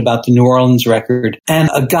forgotten about the New Orleans record.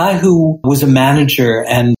 And a guy who was a manager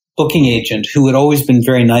and booking agent who had always been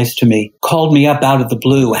very nice to me called me up out of the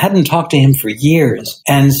blue. I hadn't talked to him for years,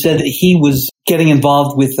 and said that he was getting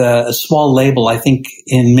involved with a small label, I think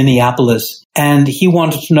in Minneapolis. And he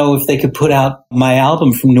wanted to know if they could put out my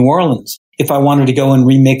album from New Orleans, if I wanted to go and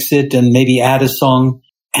remix it and maybe add a song.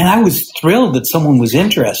 And I was thrilled that someone was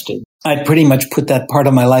interested. I'd pretty much put that part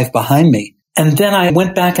of my life behind me. And then I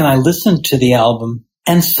went back and I listened to the album,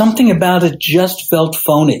 and something about it just felt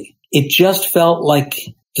phony. It just felt like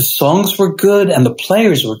the songs were good and the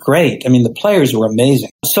players were great. I mean, the players were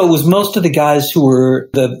amazing. So it was most of the guys who were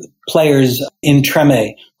the players in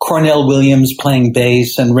Treme. Cornell Williams playing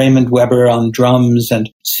bass and Raymond Weber on drums, and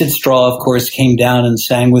Sid Straw, of course, came down and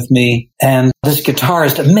sang with me. And this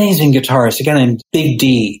guitarist, amazing guitarist, a guy named Big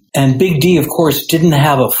D. And Big D, of course, didn't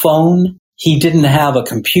have a phone. He didn't have a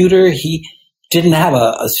computer. He didn't have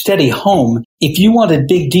a steady home. If you wanted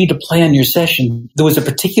Big D to play on your session, there was a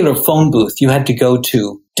particular phone booth you had to go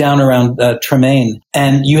to down around Tremaine,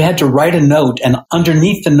 and you had to write a note, and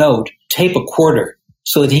underneath the note, tape a quarter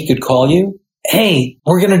so that he could call you. Hey,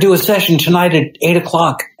 we're going to do a session tonight at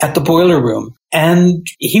 8:00 at the Boiler Room. And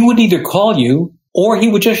he would either call you or he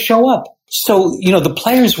would just show up. So, the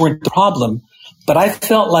players weren't the problem, but I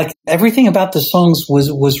felt like everything about the songs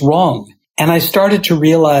was wrong. And I started to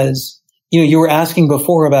realize, you were asking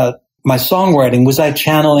before about my songwriting. Was I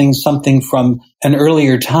channeling something from an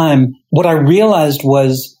earlier time? What I realized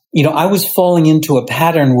was, I was falling into a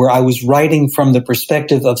pattern where I was writing from the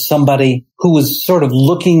perspective of somebody who was sort of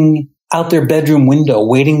looking out their bedroom window,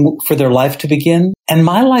 waiting for their life to begin. And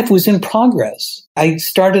my life was in progress. I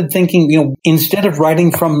started thinking, instead of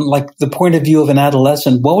writing from like the point of view of an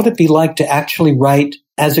adolescent, what would it be like to actually write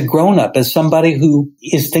as a grown-up, as somebody who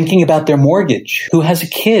is thinking about their mortgage, who has a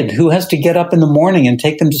kid, who has to get up in the morning and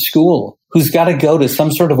take them to school, who's got to go to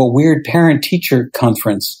some sort of a weird parent-teacher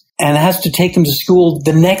conference and has to take them to school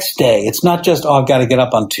the next day. It's not just, I've got to get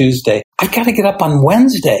up on Tuesday. I've got to get up on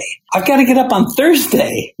Wednesday. I've got to get up on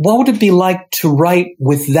Thursday. What would it be like to write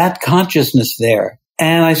with that consciousness there?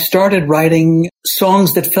 And I started writing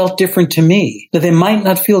songs that felt different to me, that they might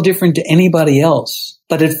not feel different to anybody else,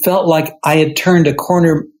 but it felt like I had turned a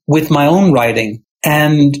corner with my own writing.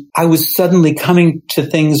 And I was suddenly coming to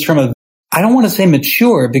things from I don't want to say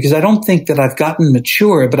mature, because I don't think that I've gotten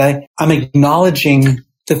mature, but I'm acknowledging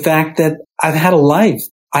the fact that I've had a life.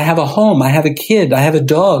 I have a home. I have a kid. I have a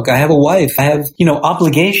dog. I have a wife. I have,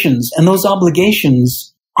 obligations. And those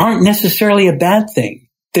obligations aren't necessarily a bad thing.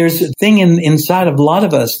 There's a thing inside of a lot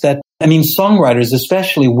of us songwriters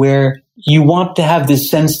especially, where you want to have this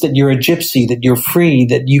sense that you're a gypsy, that you're free,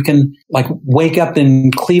 that you can wake up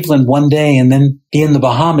in Cleveland one day and then be in the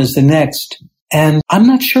Bahamas the next. And I'm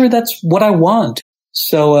not sure that's what I want.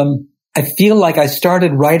 So, I feel like I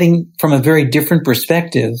started writing from a very different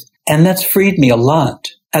perspective, and that's freed me a lot.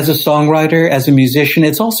 As a songwriter, as a musician,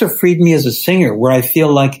 it's also freed me as a singer, where I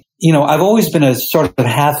feel like, I've always been a sort of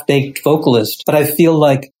half-baked vocalist, but I feel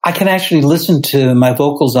like I can actually listen to my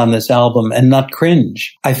vocals on this album and not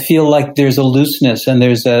cringe. I feel like there's a looseness and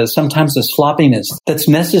there's sometimes a sloppiness that's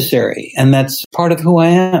necessary, and that's part of who I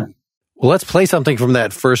am. Well, let's play something from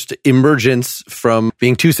that first emergence from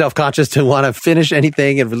being too self-conscious to want to finish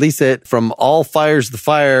anything and release it, from All Fire's the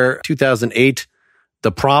Fire, 2008,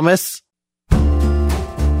 The Promise.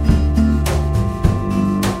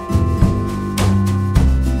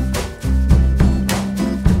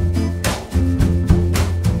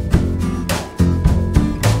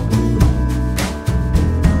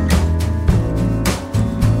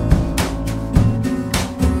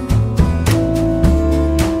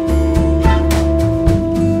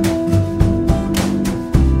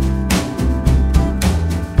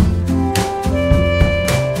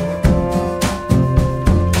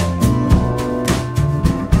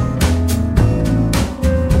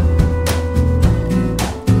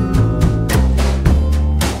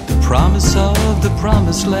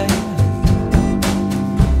 Promised land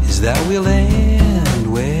is that we'll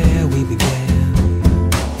end where we began.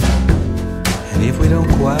 And if we don't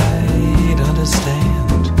quite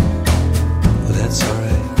understand, well, that's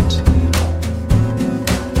alright.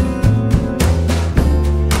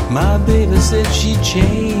 My baby said she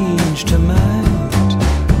changed her mind.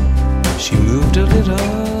 She moved a little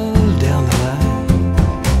down the line.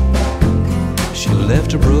 She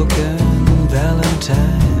left a broken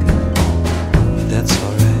Valentine, but that's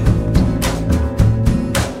alright.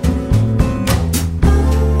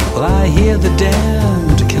 Well, I hear the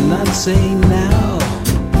damned cannot say now.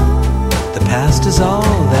 The past is all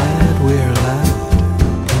that we're allowed.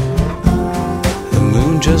 The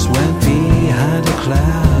moon just went behind a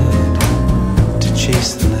cloud to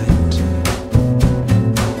chase the night.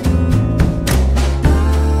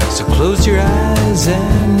 So close your eyes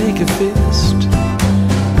and make a fist.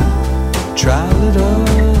 Try a little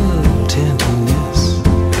tenderness.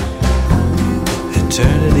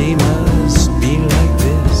 Eternity must be like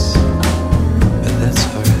this, but that's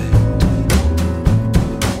alright.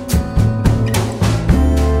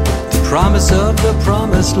 The promise of the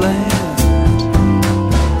promised land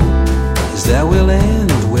is that we'll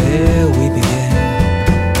end where we began.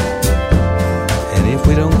 And if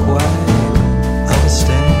we don't quite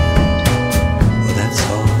understand, well, that's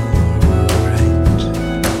all right.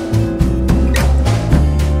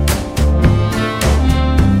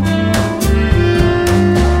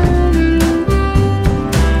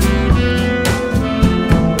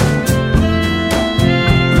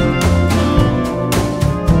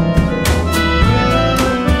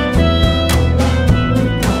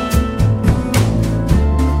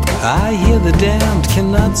 I hear the damned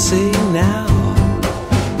cannot say now.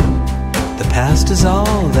 The past is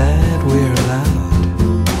all that we're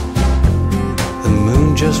allowed. The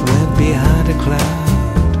moon just went behind a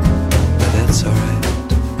cloud, but that's alright.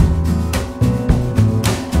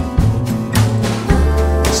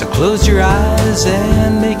 So close your eyes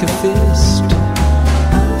and make a fist.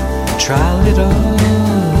 Try a little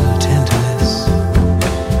tenderness.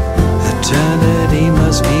 Eternity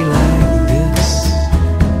must be like this,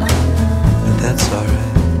 but that's alright.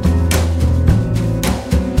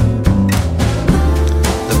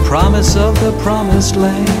 The promise of the promised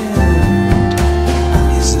land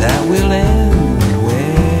is that we'll end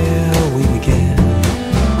where we began.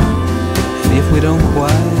 And if we don't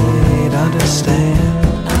quite understand,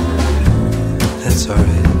 that's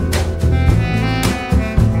alright.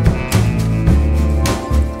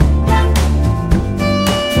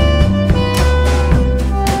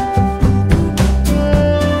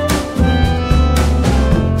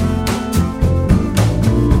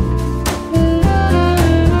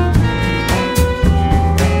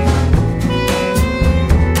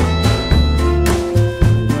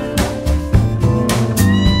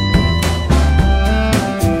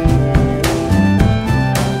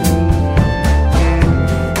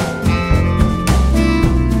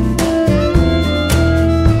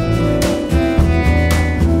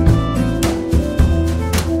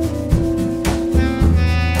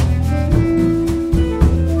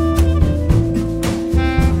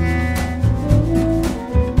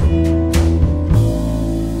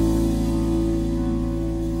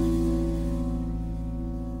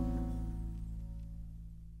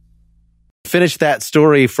 Finish that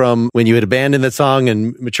story from when you had abandoned that song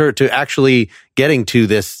and matured to actually getting to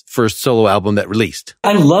this first solo album that released.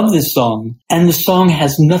 I love this song, and the song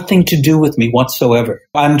has nothing to do with me whatsoever.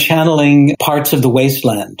 I'm channeling parts of The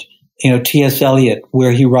Wasteland. T.S. Eliot,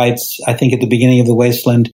 where he writes, I think at the beginning of The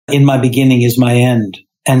Wasteland, "In my beginning is my end."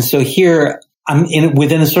 And so here I'm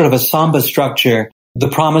within a sort of a samba structure. The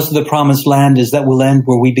promise of the promised land is that we'll end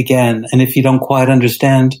where we began. And if you don't quite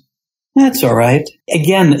understand, that's all right.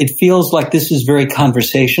 Again, it feels like this is very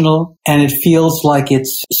conversational, and it feels like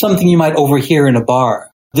it's something you might overhear in a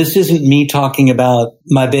bar. This isn't me talking about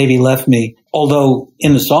my baby left me, although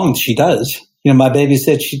in the song she does. My baby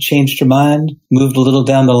said she changed her mind, moved a little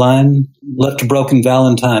down the line, left a broken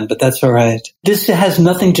Valentine, but that's all right. This has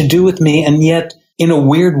nothing to do with me, and yet, in a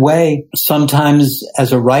weird way, sometimes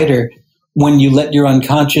as a writer, when you let your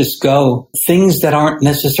unconscious go, things that aren't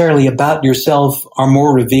necessarily about yourself are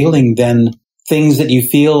more revealing than things that you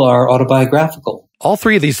feel are autobiographical. All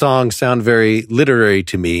three of these songs sound very literary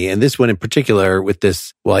to me, and this one in particular with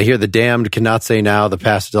this, well, I hear the damned cannot say now, the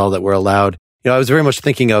past is all that we're allowed. I was very much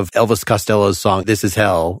thinking of Elvis Costello's song, This Is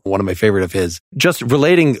Hell, one of my favorite of his, just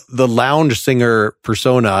relating the lounge singer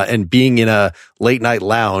persona and being in a late night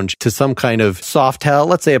lounge to some kind of soft hell,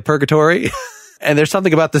 let's say a purgatory. And there's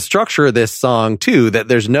something about the structure of this song, too, that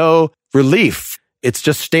there's no relief. It's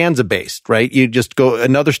just stanza-based, right? You just go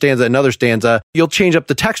another stanza. You'll change up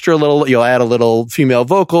the texture a little. You'll add a little female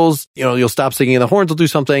vocals. You'll stop singing and the horns will do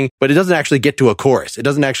something. But it doesn't actually get to a chorus. It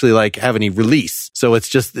doesn't actually have any release. So it's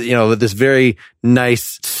just, this very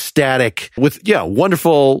nice static with,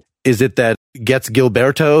 wonderful. Is it that gets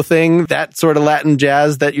Gilberto thing, that sort of Latin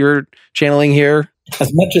jazz that you're channeling here?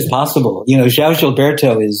 As much as possible. João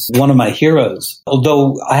Gilberto is one of my heroes.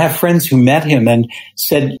 Although I have friends who met him and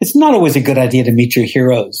said, it's not always a good idea to meet your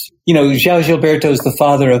heroes. João Gilberto is the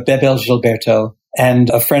father of Bebel Gilberto. And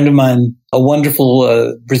a friend of mine, a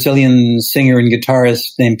wonderful Brazilian singer and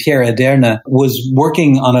guitarist named Pierre Aderna, was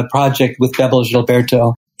working on a project with Bebel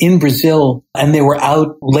Gilberto in Brazil, and they were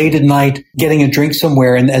out late at night getting a drink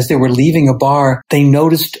somewhere. And as they were leaving a bar, they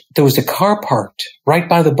noticed there was a car parked right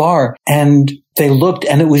by the bar. And they looked,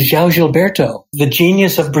 and it was João Gilberto, the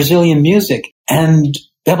genius of Brazilian music. And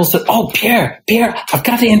Bebel said, "Oh, Pierre, I've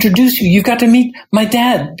got to introduce you. You've got to meet my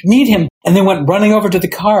dad. Meet him." And they went running over to the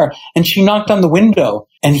car, and she knocked on the window,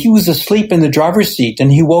 and he was asleep in the driver's seat.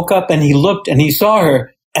 And he woke up, and he looked, and he saw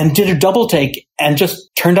her, and did a double take, and just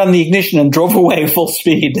turned on the ignition and drove away full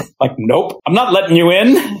speed. Like, nope, I'm not letting you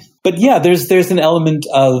in. But yeah, there's an element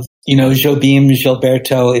of, Jobim,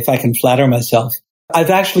 Gilberto, if I can flatter myself.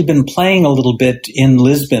 I've actually been playing a little bit in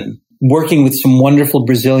Lisbon, working with some wonderful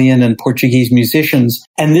Brazilian and Portuguese musicians.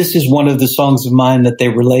 And this is one of the songs of mine that they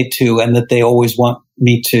relate to and that they always want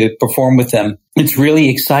me to perform with them. It's really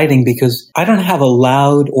exciting because I don't have a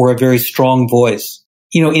loud or a very strong voice.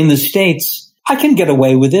 In the States, I can get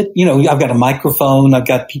away with it. I've got a microphone. I've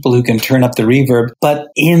got people who can turn up the reverb. But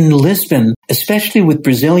in Lisbon, especially with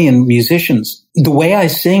Brazilian musicians, the way I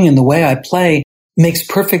sing and the way I play makes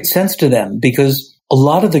perfect sense to them because a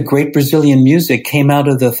lot of the great Brazilian music came out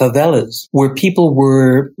of the favelas where people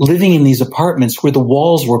were living in these apartments where the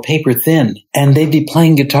walls were paper thin and they'd be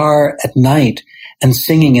playing guitar at night and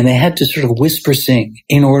singing, and they had to sort of whisper sing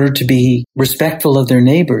in order to be respectful of their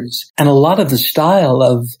neighbors. And a lot of the style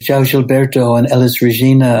of João Gilberto and Elis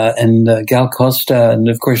Regina and Gal Costa and,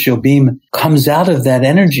 of course, Jobim comes out of that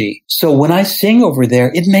energy. So when I sing over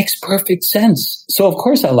there, it makes perfect sense. So, of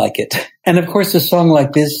course, I like it. And, of course, a song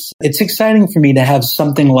like this, it's exciting for me to have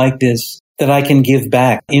something like this that I can give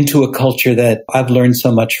back into a culture that I've learned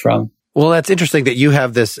so much from. Well, that's interesting that you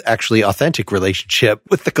have this actually authentic relationship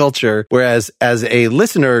with the culture, whereas as a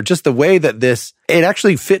listener, just the way that it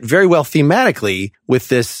actually fit very well thematically with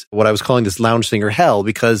this, what I was calling this lounge singer hell,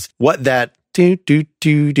 because what that like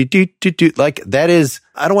that is,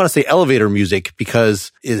 I don't want to say elevator music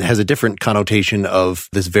because it has a different connotation of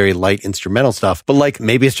this very light instrumental stuff, but like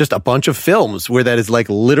maybe it's just a bunch of films where that is like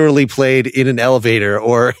literally played in an elevator,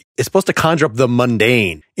 or it's supposed to conjure up the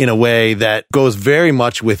mundane in a way that goes very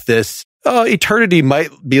much with this. Eternity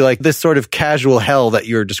might be like this sort of casual hell that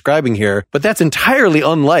you're describing here, but that's entirely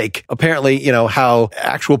unlike, apparently, how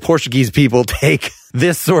actual Portuguese people take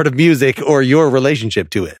this sort of music or your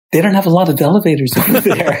relationship to it. They don't have a lot of elevators over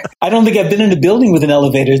there. I don't think I've been in a building with an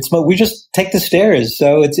elevator. We just take the stairs,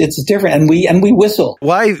 so it's different, and we whistle.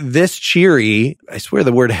 Why this cheery? I swear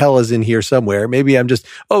the word hell is in here somewhere. Maybe I'm just,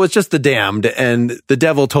 it's just the damned, and the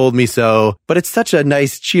devil told me so. But it's such a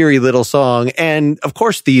nice, cheery little song, and of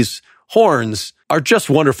course these horns are just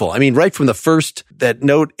wonderful. I mean, right from the first, that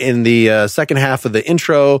note in the second half of the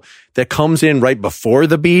intro that comes in right before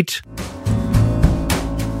the beat.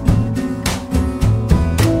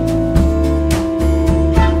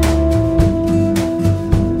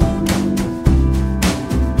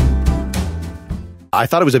 I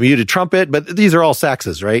thought it was a muted trumpet, but these are all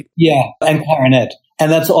saxes, right? Yeah, and clarinet.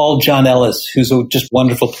 And that's all John Ellis, who's a just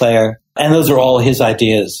wonderful player. And those are all his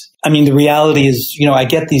ideas. I mean, the reality is, I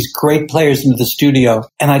get these great players into the studio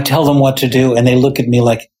and I tell them what to do and they look at me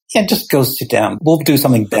like, yeah, just go sit down. We'll do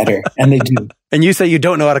something better. And they do. And you say you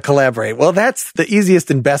don't know how to collaborate. Well, that's the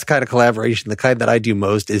easiest and best kind of collaboration. The kind that I do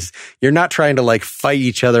most is you're not trying to like fight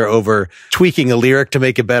each other over tweaking a lyric to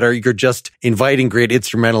make it better. You're just inviting great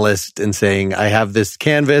instrumentalists and saying, I have this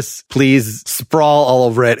canvas, please sprawl all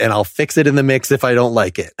over it and I'll fix it in the mix if I don't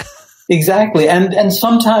like it. Exactly. And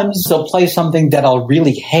sometimes they'll play something that I'll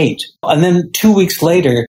really hate. And then 2 weeks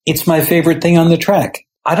later, it's my favorite thing on the track.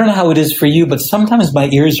 I don't know how it is for you, but sometimes my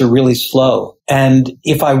ears are really slow. And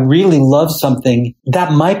if I really love something,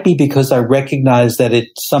 that might be because I recognize that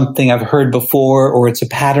it's something I've heard before or it's a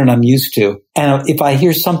pattern I'm used to. And if I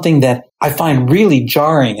hear something that I find really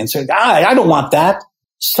jarring and say, I don't want that,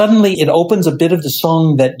 suddenly it opens a bit of the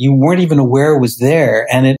song that you weren't even aware was there.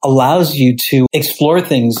 And it allows you to explore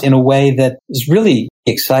things in a way that is really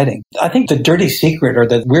exciting. I think the dirty secret, or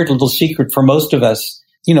the weird little secret for most of us,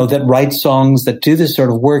 that write songs, that do this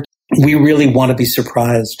sort of work, we really want to be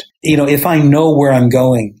surprised. If I know where I'm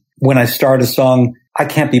going when I start a song, I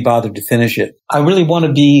can't be bothered to finish it. I really want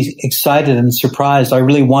to be excited and surprised. I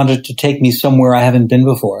really want it to take me somewhere I haven't been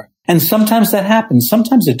before. And sometimes that happens.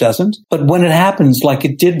 Sometimes it doesn't. But when it happens, like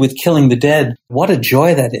it did with Killing the Dead, what a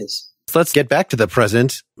joy that is. So let's get back to the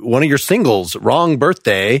present. One of your singles, Wrong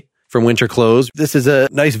Birthday from Winter Clothes. This is a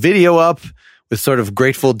nice video up with sort of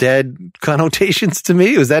Grateful Dead connotations to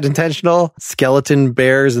me. Was that intentional? Skeleton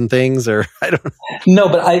bears and things, or I don't know. No,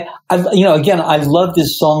 but I love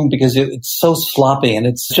this song because it's so sloppy, and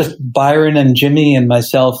it's just Byron and Jimmy and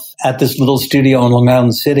myself at this little studio in Long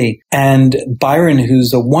Island City. And Byron,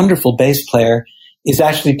 who's a wonderful bass player, is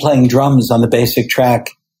actually playing drums on the basic track.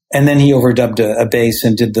 And then he overdubbed a bass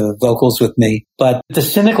and did the vocals with me. But the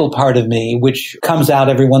cynical part of me, which comes out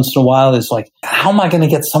every once in a while, is like, how am I going to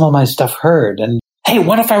get some of my stuff heard? And hey,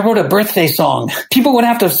 what if I wrote a birthday song? People would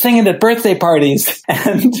have to sing it at birthday parties.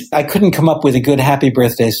 And I couldn't come up with a good happy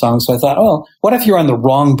birthday song. So I thought, oh, what if you're on the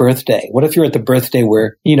wrong birthday? What if you're at the birthday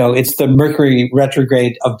where, it's the Mercury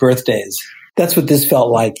retrograde of birthdays? That's what this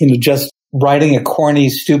felt like, just writing a corny,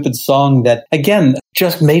 stupid song that, again,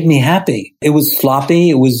 just made me happy. It was sloppy.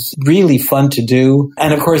 It was really fun to do.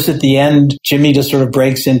 And of course, at the end, Jimmy just sort of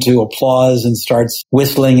breaks into applause and starts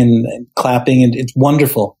whistling and clapping. And it's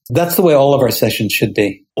wonderful. That's the way all of our sessions should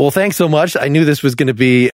be. Well, thanks so much. I knew this was going to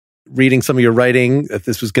be, reading some of your writing, that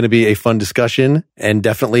this was going to be a fun discussion, and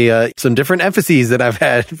definitely some different emphases that I've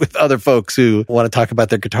had with other folks who want to talk about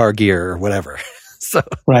their guitar gear or whatever. So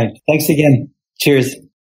right. Thanks again. Cheers.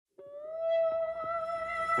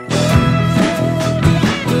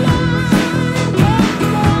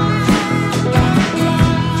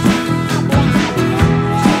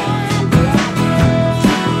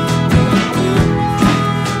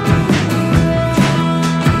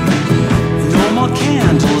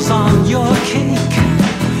 On your cake,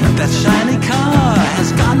 that shiny car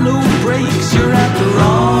has got no brakes. You're at the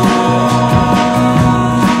wrong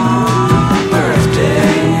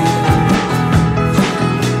birthday.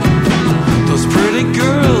 Those pretty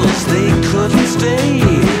girls, they couldn't stay.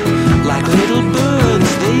 Like little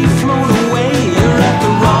birds, they float away. You're at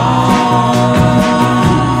the wrong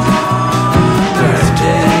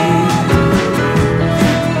birthday.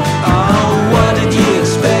 Oh, what did you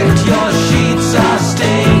expect? Your sheets are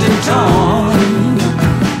stained and torn.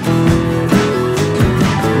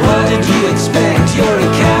 What did you expect? Your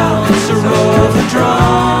accounts are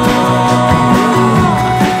overdrawn.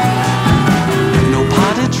 No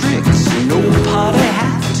party tricks, no party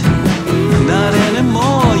hat. Not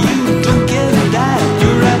anymore, you don't get that.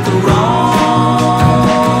 You're at the wrong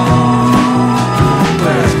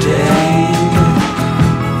birthday.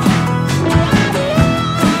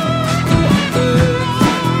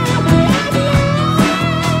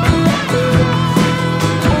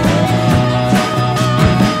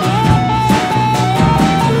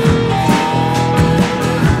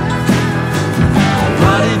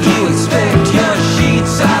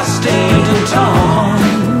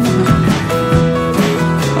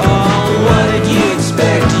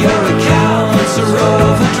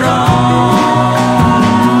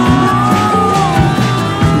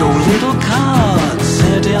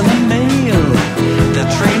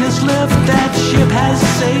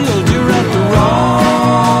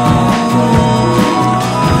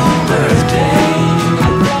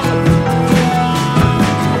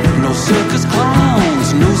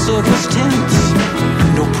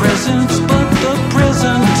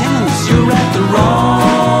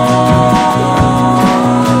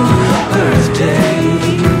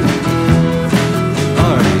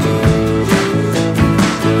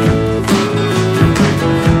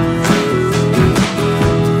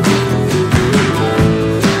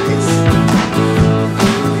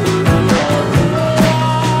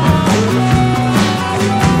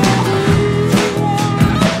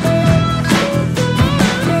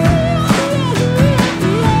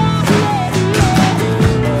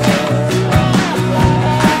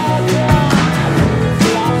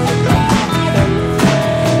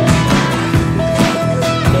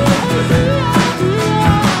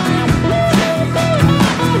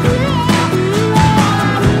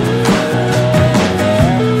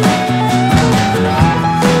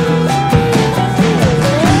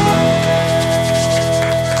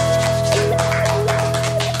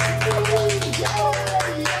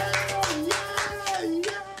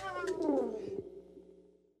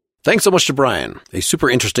 Thanks so much to Brian, a super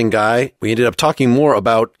interesting guy. We ended up talking more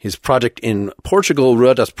about his project in Portugal,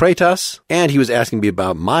 Rua das Pretas, and he was asking me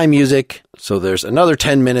about my music. So there's another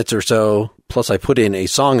 10 minutes or so. Plus I put in a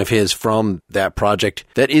song of his from that project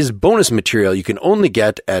that is bonus material you can only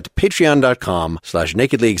get at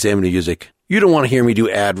patreon.com/nakedlyexaminedmusic. You don't want to hear me do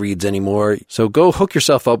ad reads anymore, so go hook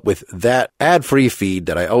yourself up with that ad-free feed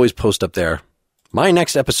that I always post up there. My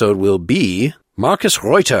next episode will be Markus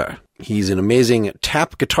Reuter. He's an amazing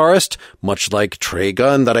tap guitarist, much like Trey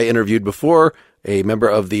Gunn that I interviewed before, a member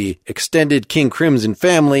of the extended King Crimson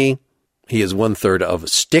family. He is 1/3 of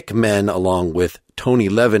Stick Men, along with Tony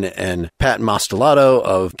Levin and Pat Mastelotto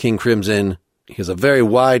of King Crimson. He has a very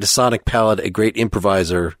wide sonic palette, a great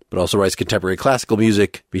improviser, but also writes contemporary classical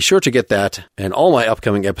music. Be sure to get that and all my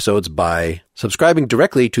upcoming episodes by subscribing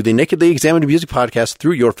directly to the Nakedly Examined Music Podcast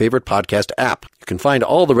through your favorite podcast app. You can find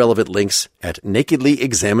all the relevant links at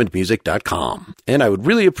nakedlyexaminedmusic.com. And I would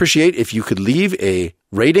really appreciate if you could leave a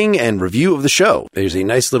rating and review of the show. There's a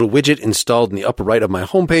nice little widget installed in the upper right of my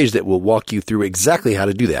homepage that will walk you through exactly how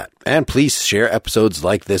to do that. And please share episodes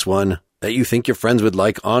like this one that you think your friends would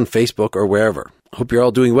like on Facebook or wherever. Hope you're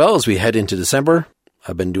all doing well as we head into December.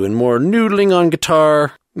 I've been doing more noodling on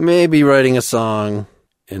guitar, maybe writing a song,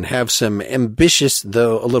 and have some ambitious,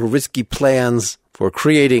 though a little risky plans for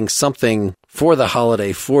creating something for the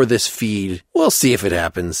holiday for this feed. We'll see if it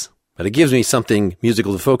happens. But it gives me something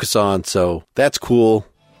musical to focus on, so that's cool.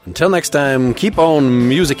 Until next time, keep on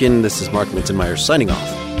musicking. This is Mark Linsenmayer signing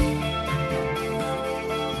off.